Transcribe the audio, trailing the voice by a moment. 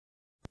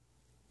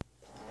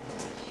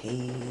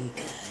Hey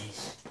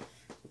guys,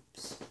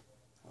 oops,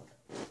 hold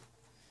up.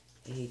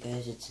 Hey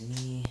guys, it's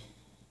me,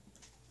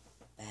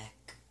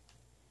 back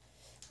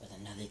with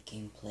another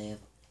gameplay of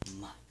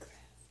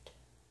Minecraft.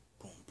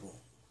 Boom boom.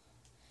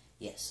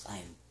 Yes, I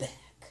am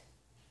back.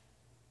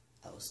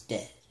 I was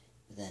dead,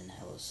 then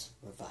I was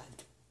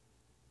revived.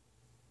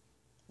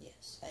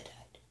 Yes, I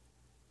died.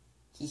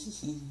 Hee hee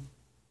hee.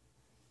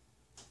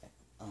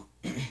 I'm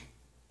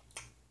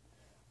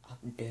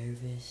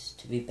nervous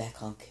to be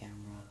back on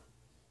camera.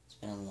 It's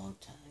been a long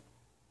time.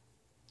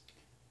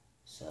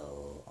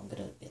 So, I'm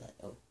gonna be like,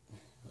 oh, it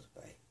was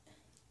bright.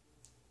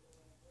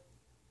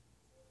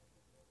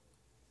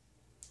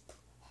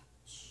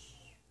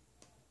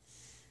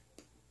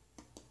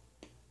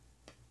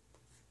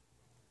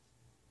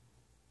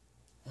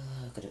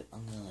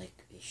 I'm gonna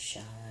like be shy.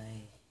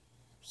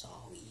 I'm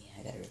sorry,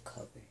 I gotta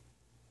recover.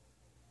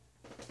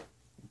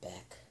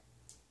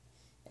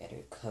 I gotta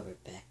recover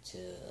back to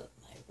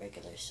my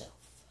regular self.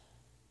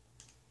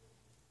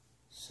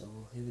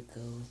 So here we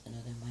go with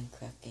another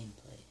Minecraft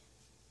gameplay.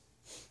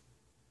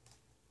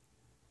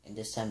 And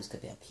this time it's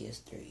gonna be on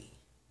PS3.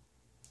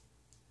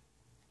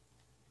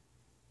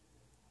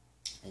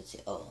 Let's see.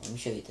 Oh, let me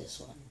show you this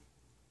one.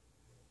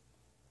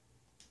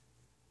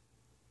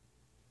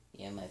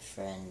 Yeah, my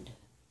friend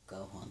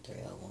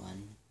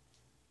Gohan301,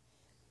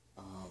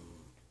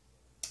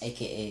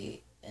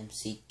 aka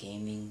MC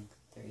Gaming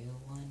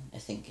 301. I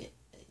think it.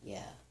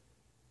 Yeah,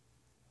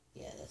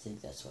 I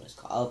think that's what it's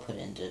called. I'll put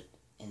it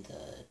in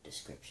the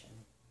description.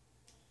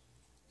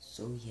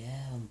 So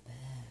yeah, I'm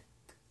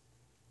back.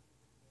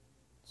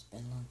 It's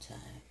been a long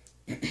time.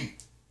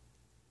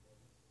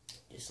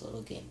 Just a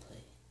little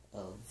gameplay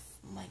of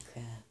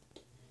Minecraft.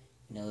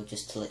 You know,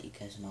 just to let you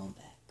guys know I'm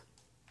back.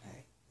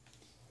 Alright.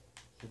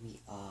 Here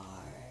we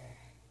are.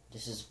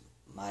 This is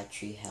my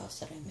tree house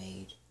that I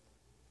made.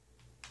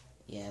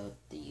 Yeah, with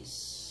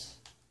these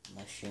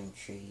mushroom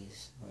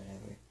trees or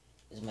whatever.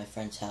 This is my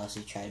friend's house.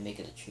 He tried to make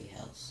it a tree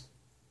house.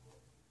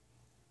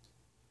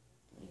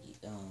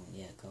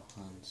 Yeah,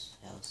 Gohan's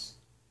house.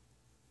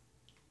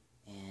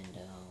 And,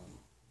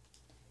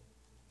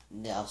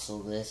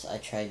 also this, I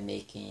tried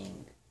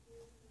making,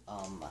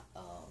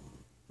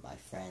 my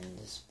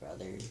friend's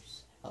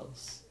brother's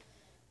house.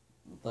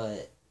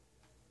 But,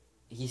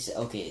 he said,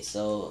 okay,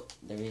 so,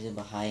 the reason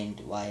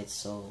behind why it's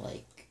so,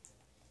 like,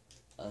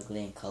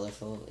 ugly and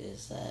colorful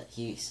is that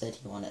he said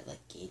he wanted,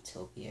 like,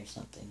 Gaytopia or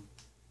something.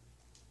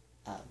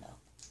 I don't know.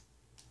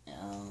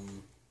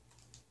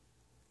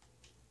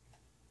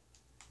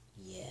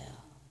 Yeah,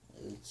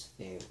 it's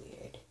very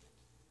weird.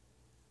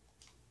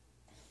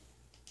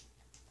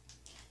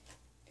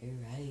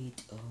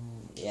 Alright,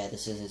 yeah,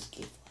 this is his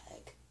gay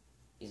flag.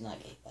 He's not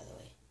gay, by the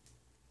way.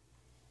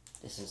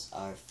 This is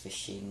our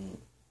fishing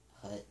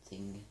hut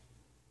thing.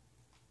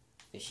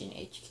 Fishing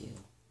HQ.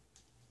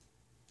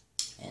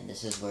 And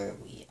this is where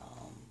we,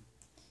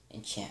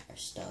 enchant our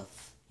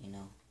stuff, you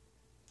know.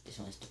 This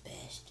one's the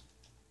best.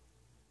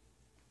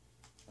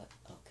 But,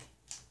 okay.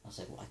 I was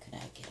like, why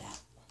couldn't I get out?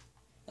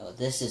 Oh,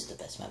 this is the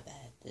best, my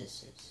bad.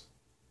 This is...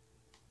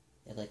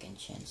 It, like,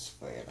 enchants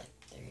for, like,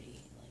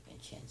 30, like,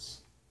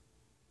 enchants.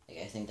 Like,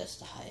 I think that's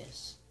the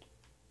highest.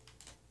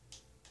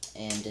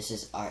 And this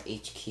is our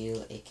HQ,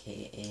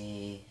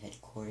 aka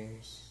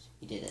headquarters.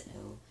 If you didn't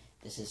know,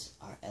 this is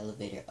our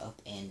elevator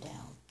up and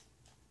down.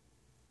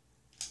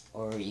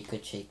 Or you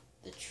could take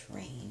the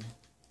train.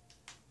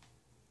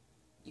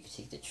 You could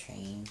take the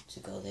train to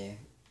go there.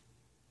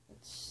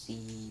 Let's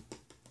see.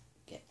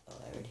 Oh,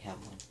 I already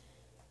have one.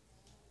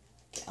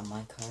 Get a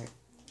minecart.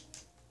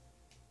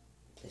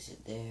 Place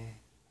it there.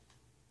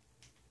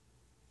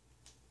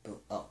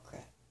 Boom. Oh,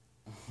 crap.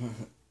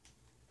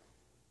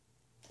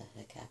 The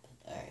heck happened?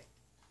 Alright.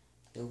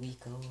 Here we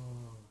go.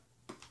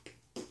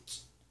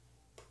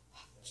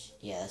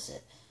 Yeah, that's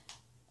it.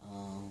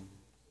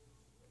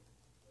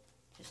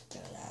 Just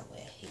throw that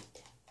away. I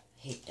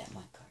hate that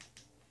minecart.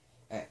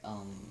 Alright,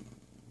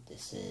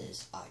 this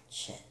is our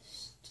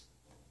chest.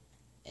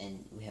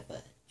 And we have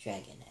a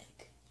dragon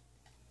egg.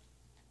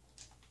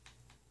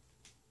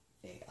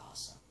 Very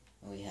awesome.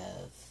 We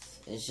have,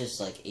 it's just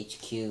like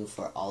HQ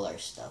for all our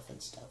stuff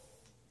and stuff.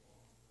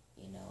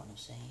 You know what I'm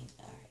saying?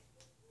 Alright.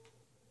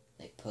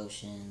 Like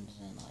potions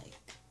and like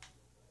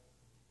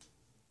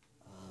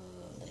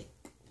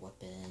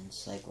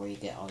weapons, like where you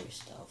get all your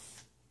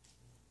stuff.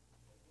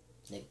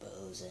 Like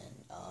bows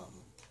and,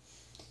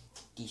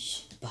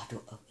 dish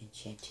bottle of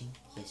enchanting.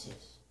 Yes.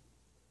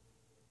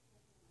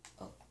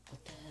 Oh,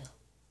 what the hell?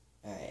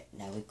 Alright,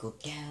 now we go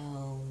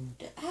down.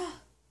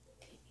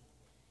 Okay.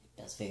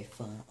 That's very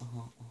fun.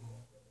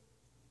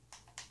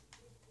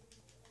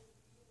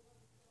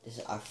 This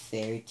is our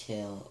fairy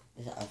tale.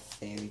 This is our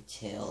fairy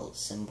tale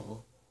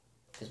symbol.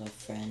 Because my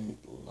friend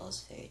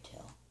loves fairy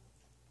tale.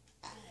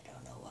 I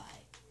don't know why.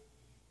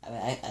 I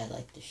mean, I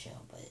like the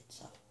show, but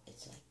it's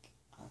like,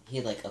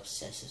 he like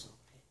obsesses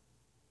over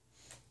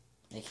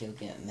it. Like, he'll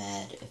get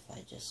mad if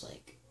I just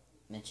like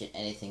mention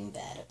anything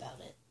bad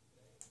about it.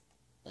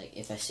 Like,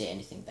 if I say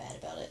anything bad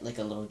about it, like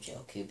a little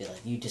joke, he'll be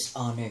like, you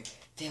dishonor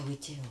fairy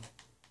tale.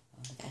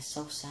 I'm like, I'm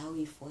so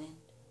sorry, friend.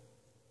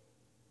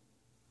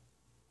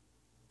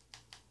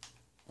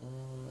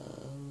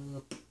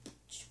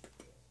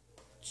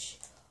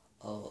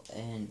 Oh,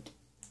 and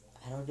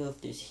I don't know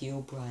if there's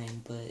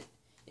Herobrine, but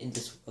in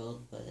this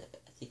world, but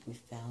I think we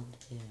found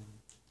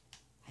him.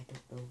 I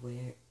don't know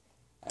where.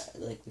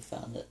 Like we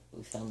found it.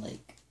 We found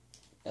like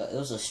it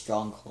was a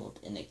stronghold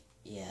in a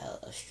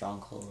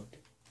stronghold.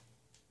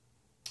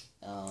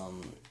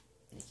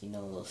 Like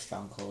those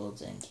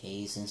strongholds and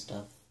caves and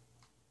stuff.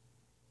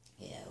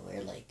 Yeah,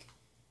 we're like,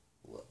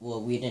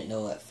 well, we didn't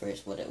know at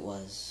first what it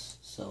was,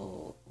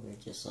 so we're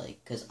just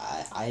like, cause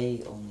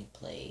I only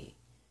play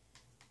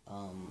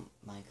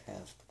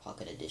Minecraft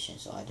Pocket Edition,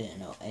 so I didn't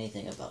know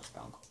anything about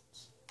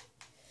strongholds.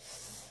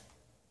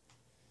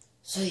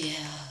 So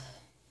yeah,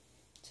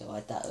 so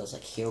I thought it was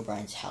like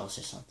Herobrine's house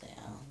or something.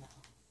 I don't know.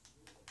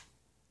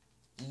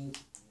 You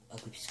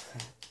ugly piece of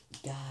crap!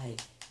 Die!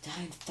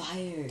 Die in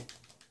fire!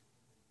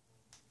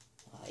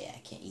 Oh yeah,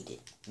 I can't eat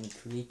it. I'm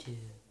creative.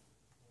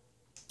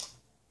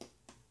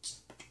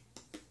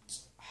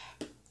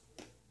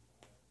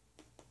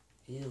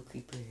 Ew,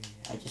 creeper.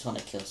 I just want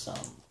to kill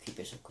some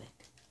creepers real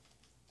quick.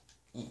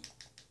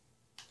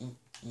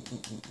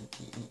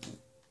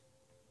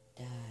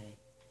 Die.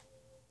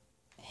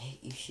 I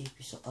hate you, sheep.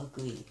 You're so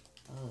ugly.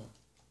 Oh.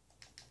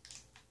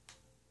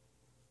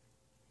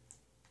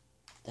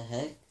 The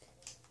heck?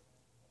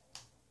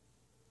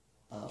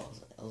 Oh,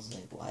 I was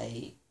like,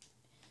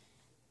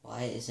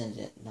 why isn't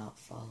it not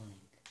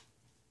falling?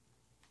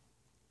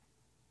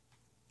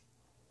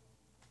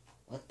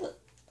 What the?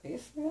 Are you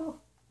for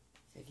real?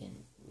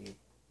 Freaking weird.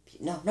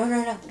 No,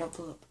 don't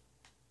pull up.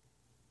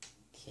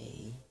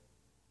 Okay.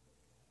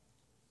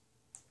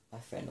 My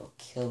friend will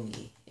kill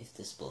me if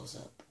this blows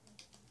up.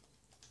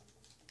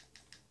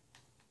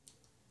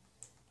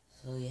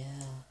 So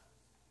yeah.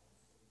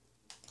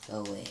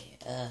 Go away.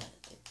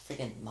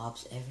 Freaking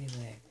mobs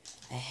everywhere.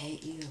 I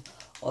hate you.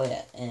 Oh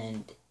yeah,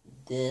 and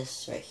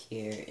this right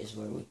here is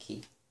where we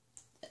keep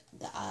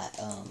the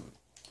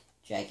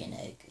dragon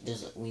egg.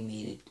 We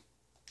made it.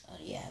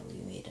 Yeah,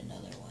 we made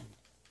another one.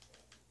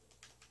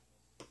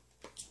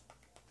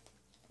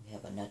 We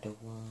have another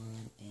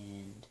one,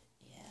 and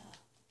yeah.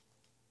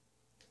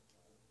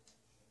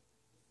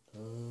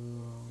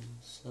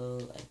 So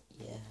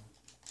yeah.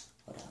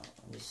 Hold on,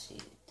 let me see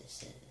what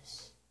this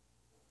is.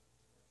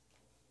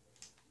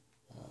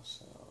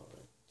 So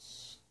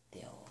it's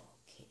still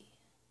okay.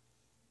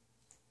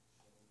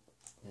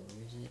 Wait,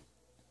 where is it?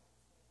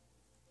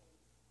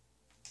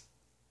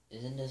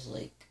 Isn't this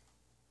like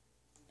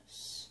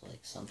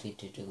something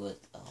to do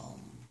with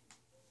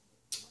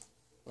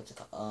what's it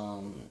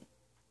called?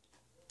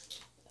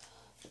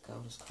 I forgot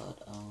what it's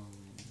called.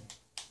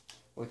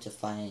 Where to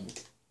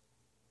find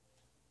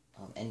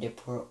Ender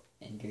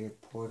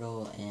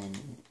portal and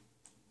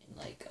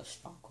like a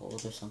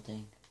stronghold or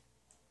something.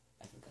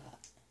 I forgot.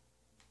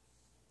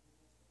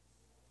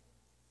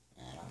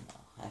 I don't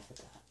know. I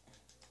forgot.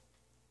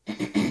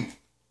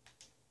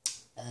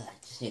 I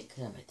just need to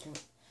clear my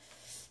throat.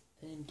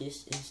 And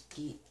this is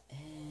the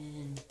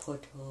end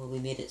portal. We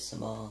made it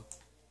small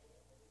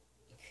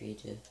and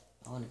creative.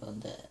 I want to go in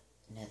the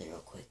nether real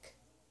quick.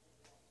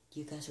 Do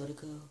you guys want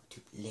to go?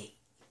 Too late.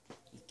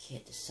 You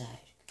can't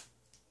decide.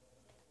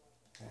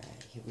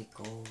 Alright, here we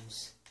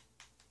goes.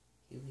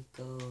 Here we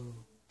go.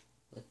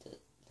 With the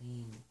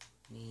mean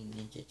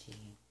ninja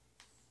team.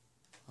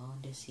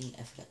 On the scene,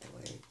 I forgot the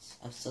words.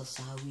 I'm so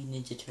sorry,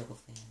 Ninja Turtle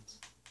fans.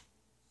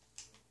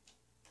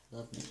 I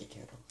love Ninja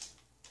Turtles.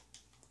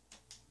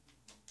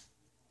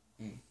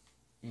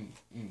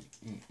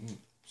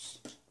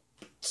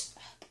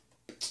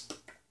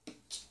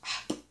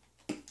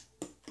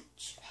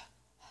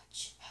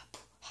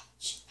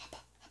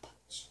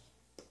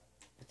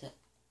 What's that?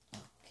 Oh,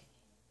 okay.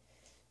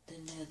 The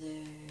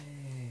nether.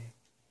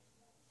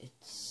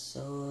 It's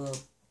so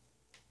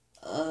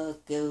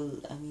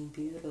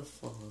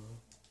beautiful.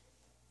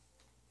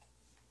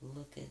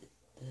 Look at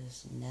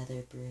this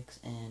nether bricks,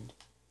 and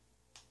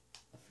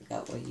I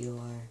forgot what you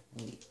are.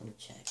 Let me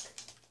check.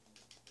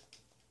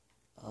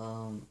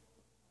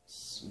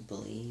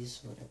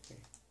 Blaze, whatever.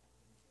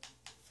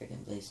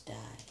 Freaking Blaze die.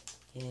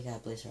 Okay, I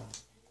got Blaze Rock.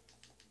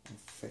 I'm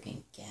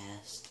freaking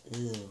gassed.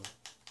 Ew. Ew,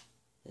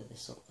 they're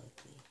so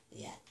ugly.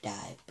 Yeah,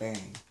 die,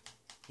 burn.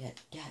 Yeah,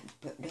 die,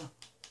 burn. No.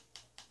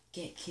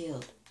 Get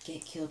killed.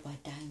 Get killed by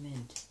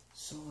diamond.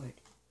 Sword.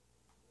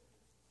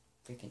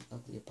 Freaking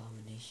ugly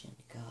abomination.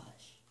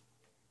 Gosh.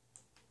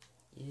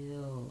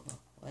 Ew.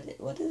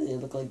 Why do they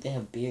look like they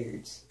have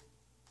beards?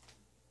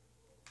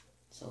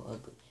 So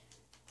ugly.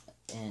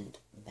 And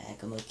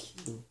magma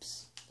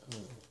cubes. Ugh.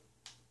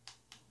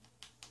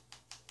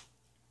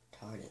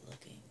 Retarded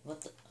looking.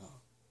 What the? Oh.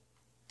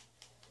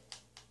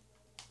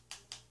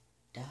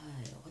 Die.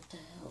 What the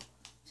hell?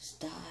 Just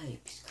die,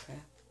 piece of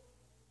crap.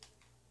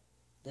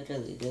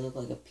 Literally, they look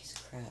like a piece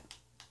of crap.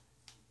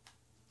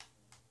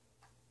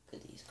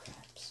 Look at these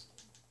craps.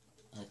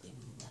 Ugly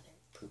mother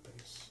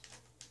poopers.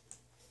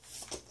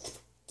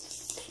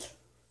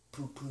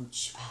 Poo poo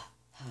cha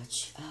ha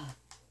cha.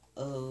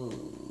 Oh.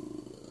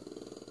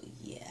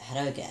 Yeah, how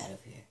do I get out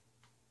of here?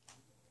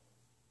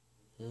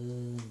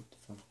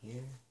 From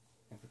here?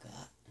 I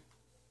forgot.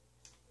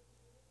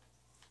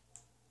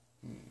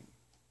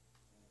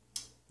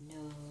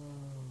 No,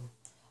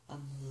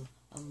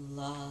 I'm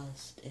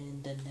lost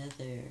in the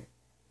nether.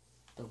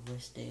 The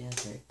worst day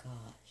ever,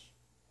 gosh.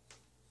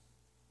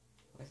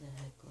 Where the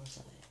heck was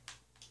I?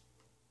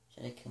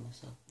 Should I kill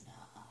myself?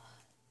 Nah.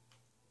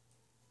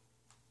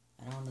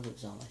 I don't want to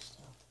lose all my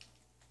stuff.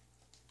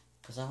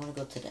 Because I want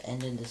to go to the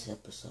end of this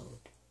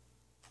episode.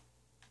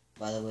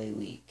 By the way,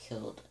 we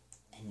killed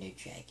Ender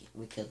Dragon.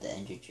 We killed the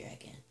Ender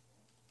Dragon.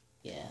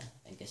 Yeah,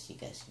 I guess you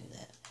guys knew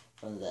that.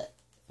 From the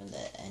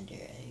Ender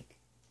Egg.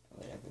 Or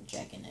whatever,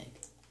 Dragon Egg.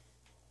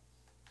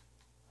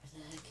 Where the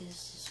heck is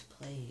this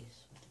place?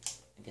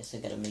 I guess I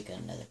gotta make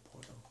another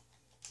portal.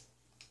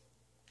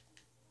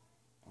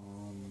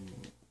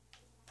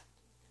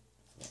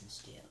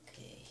 Wednesday,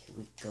 okay, here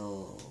we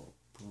go.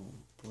 Boom,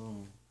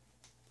 boom,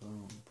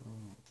 boom,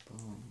 boom,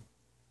 boom,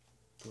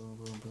 boom,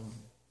 boom, boom.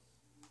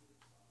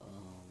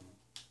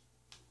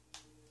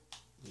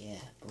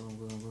 Yeah, boom,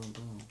 boom, boom,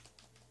 boom.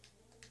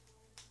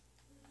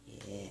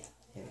 Yeah,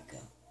 there we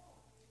go.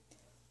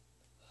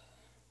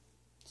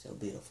 So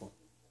beautiful.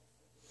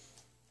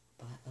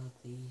 Bye,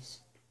 uglies.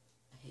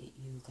 I hate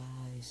you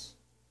guys.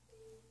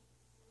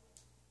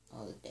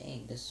 Oh,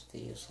 dang, this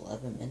video's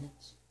 11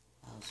 minutes.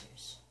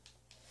 Wowzers.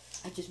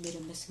 I just made a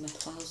mess in my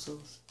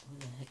trousers. Where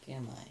the heck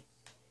am I?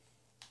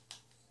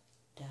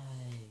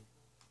 Die.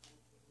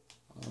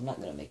 Well, I'm not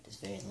gonna make this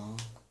very long.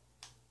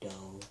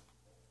 Dough.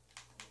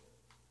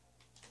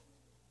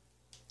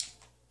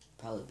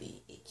 Probably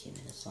be 18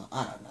 minutes long.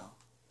 I don't know.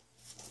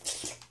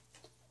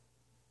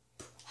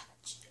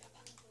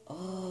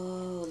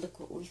 Oh, look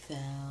what we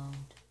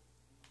found.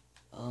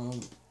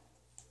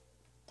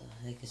 The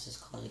heck is this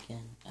called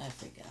again? I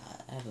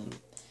forgot. I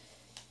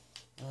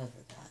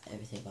forgot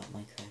everything about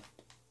Minecraft.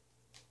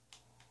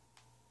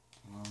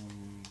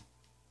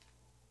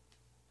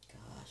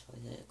 Gosh, what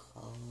is it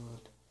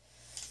called?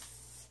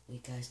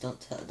 Wait, guys, don't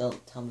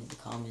tell me in the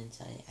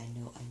comments. I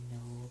know.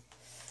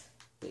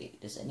 Wait,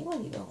 does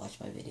anyone even watch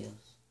my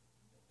videos?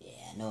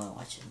 Yeah, no one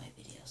watches my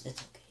videos.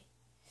 It's okay.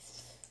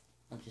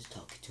 I'm just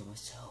talking to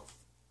myself.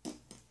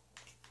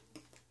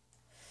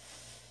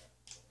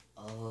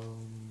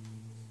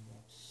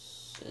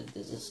 So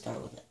does it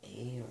start with an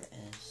A or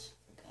S?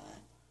 Forgot.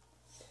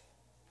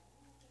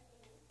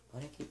 Why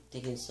do I keep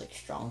thinking it's like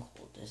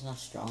Stronghold? It's not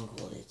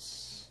Stronghold,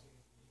 it's...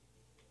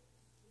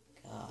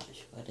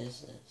 Gosh, what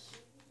is this?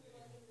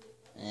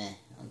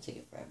 I'll take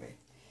it forever.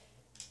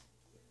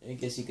 I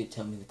guess you could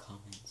tell me in the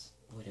comments.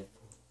 Whatever.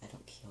 I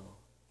don't care.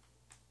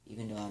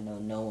 Even though I know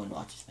no one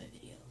watches my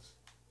videos.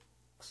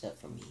 Except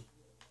for me.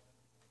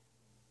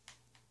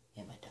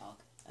 And my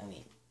dog. I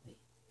mean, wait.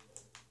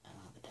 I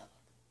don't have a dog.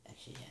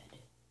 Actually, yeah, I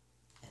do.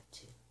 I have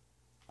two.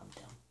 I'm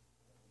dumb.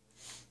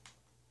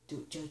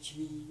 Don't judge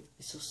me.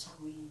 I'm so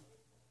sorry.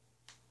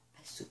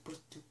 I'm super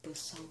duper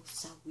so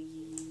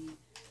sorry.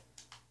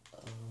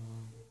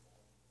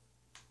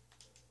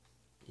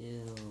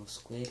 Ew,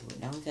 Squidward.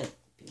 Now we gotta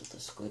build the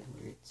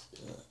Squidwards. I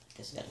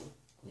guess I gotta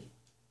wait.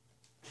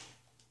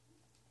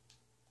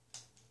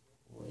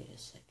 Wait a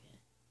second.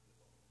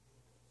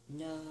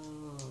 No,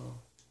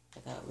 I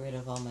got rid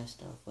of all my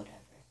stuff.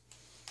 Whatever.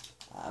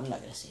 I'm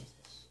not gonna save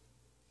this.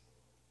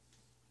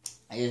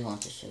 I just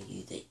want to show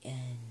you the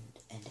end.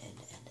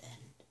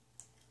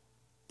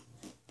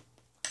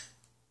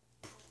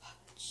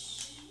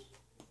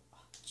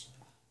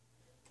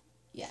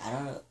 Yeah, I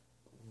don't know.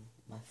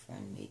 My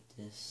friend made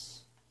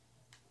this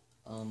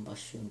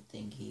mushroom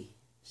thingy.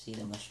 See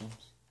the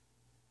mushrooms?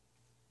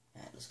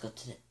 Alright, let's go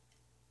to the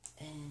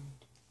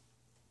end.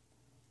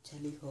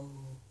 Telly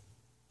ho.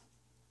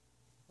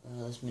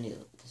 Well, this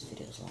video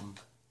is long.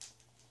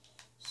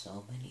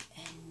 So many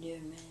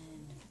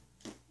Endermen.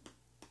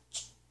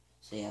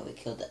 So yeah, we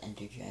killed the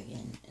Ender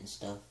Dragon and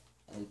stuff,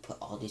 and we put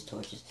all these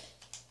torches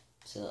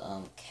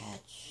to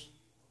catch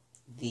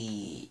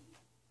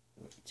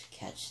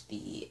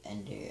the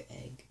Ender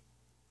Egg,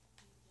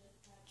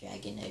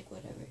 Dragon Egg,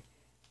 whatever.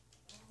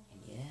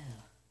 And yeah,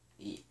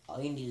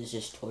 all you need is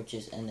just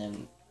torches, and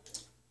then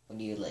when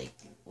you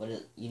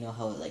you know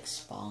how it like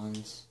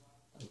spawns.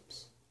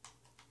 Oops.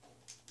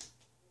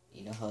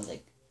 You know how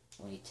like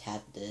when you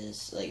tap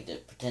this, like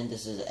pretend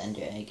this is an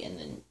Ender Egg, and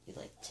then you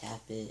like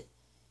tap it.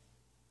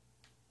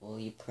 Well,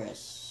 you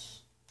press.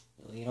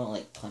 Well, you don't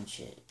like punch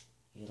it.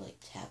 You like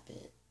tap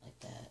it like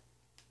that,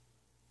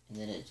 and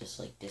then it just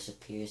like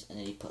disappears. And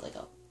then you put like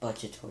a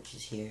bunch of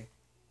torches here,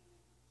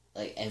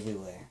 like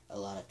everywhere. A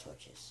lot of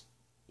torches.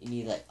 You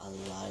need like a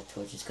lot of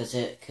torches because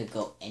it could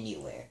go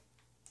anywhere.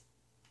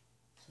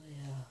 So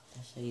yeah,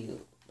 that's how you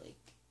could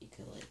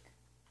like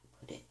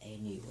put it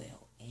anywhere.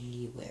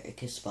 It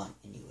could spawn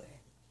anywhere.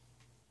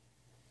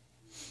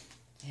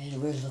 And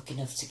we're lucky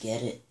enough to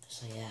get it.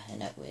 So yeah,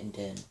 and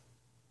then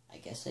I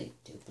guess I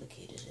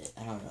duplicated it.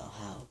 I don't know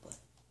how, but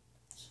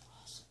it's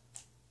awesome.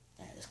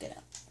 Alright, let's get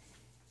out.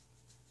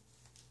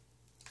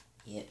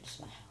 Yep, this is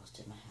my house.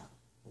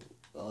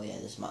 Oh yeah,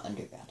 this is my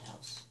underground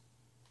house.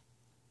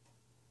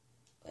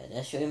 Wait, did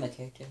I show you my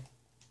character?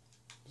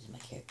 This is my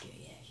character,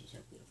 yeah, she's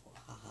so beautiful.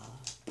 Haha.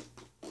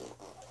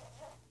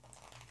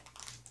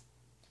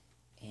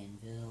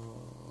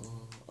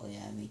 Anvil. Oh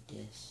yeah, I made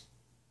this.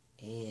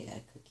 Hey, I got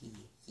a cookie.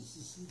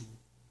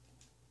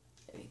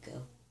 There we go.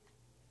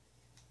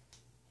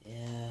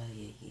 Yeah.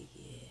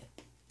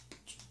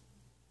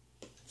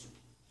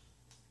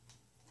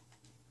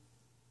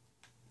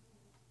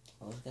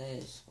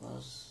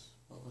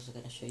 What was I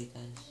gonna show you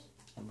guys?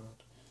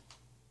 Emerald.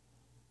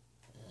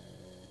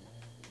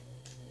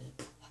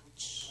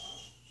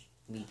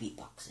 Me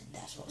beatboxing,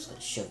 that's what I was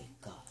gonna show you,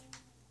 God.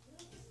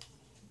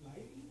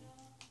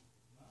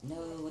 No,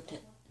 what the?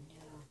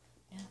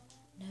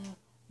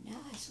 No,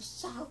 I'm so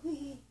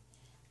sorry.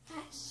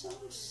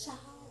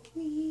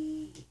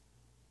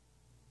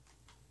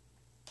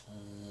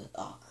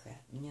 Oh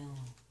crap, no.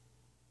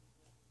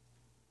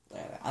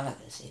 Whatever, I'm not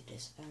gonna save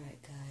this.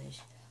 Alright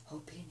guys,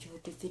 hope you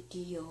enjoyed the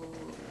video.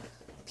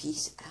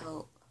 Peace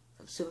out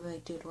from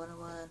Superman Dude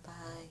 101,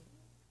 bye.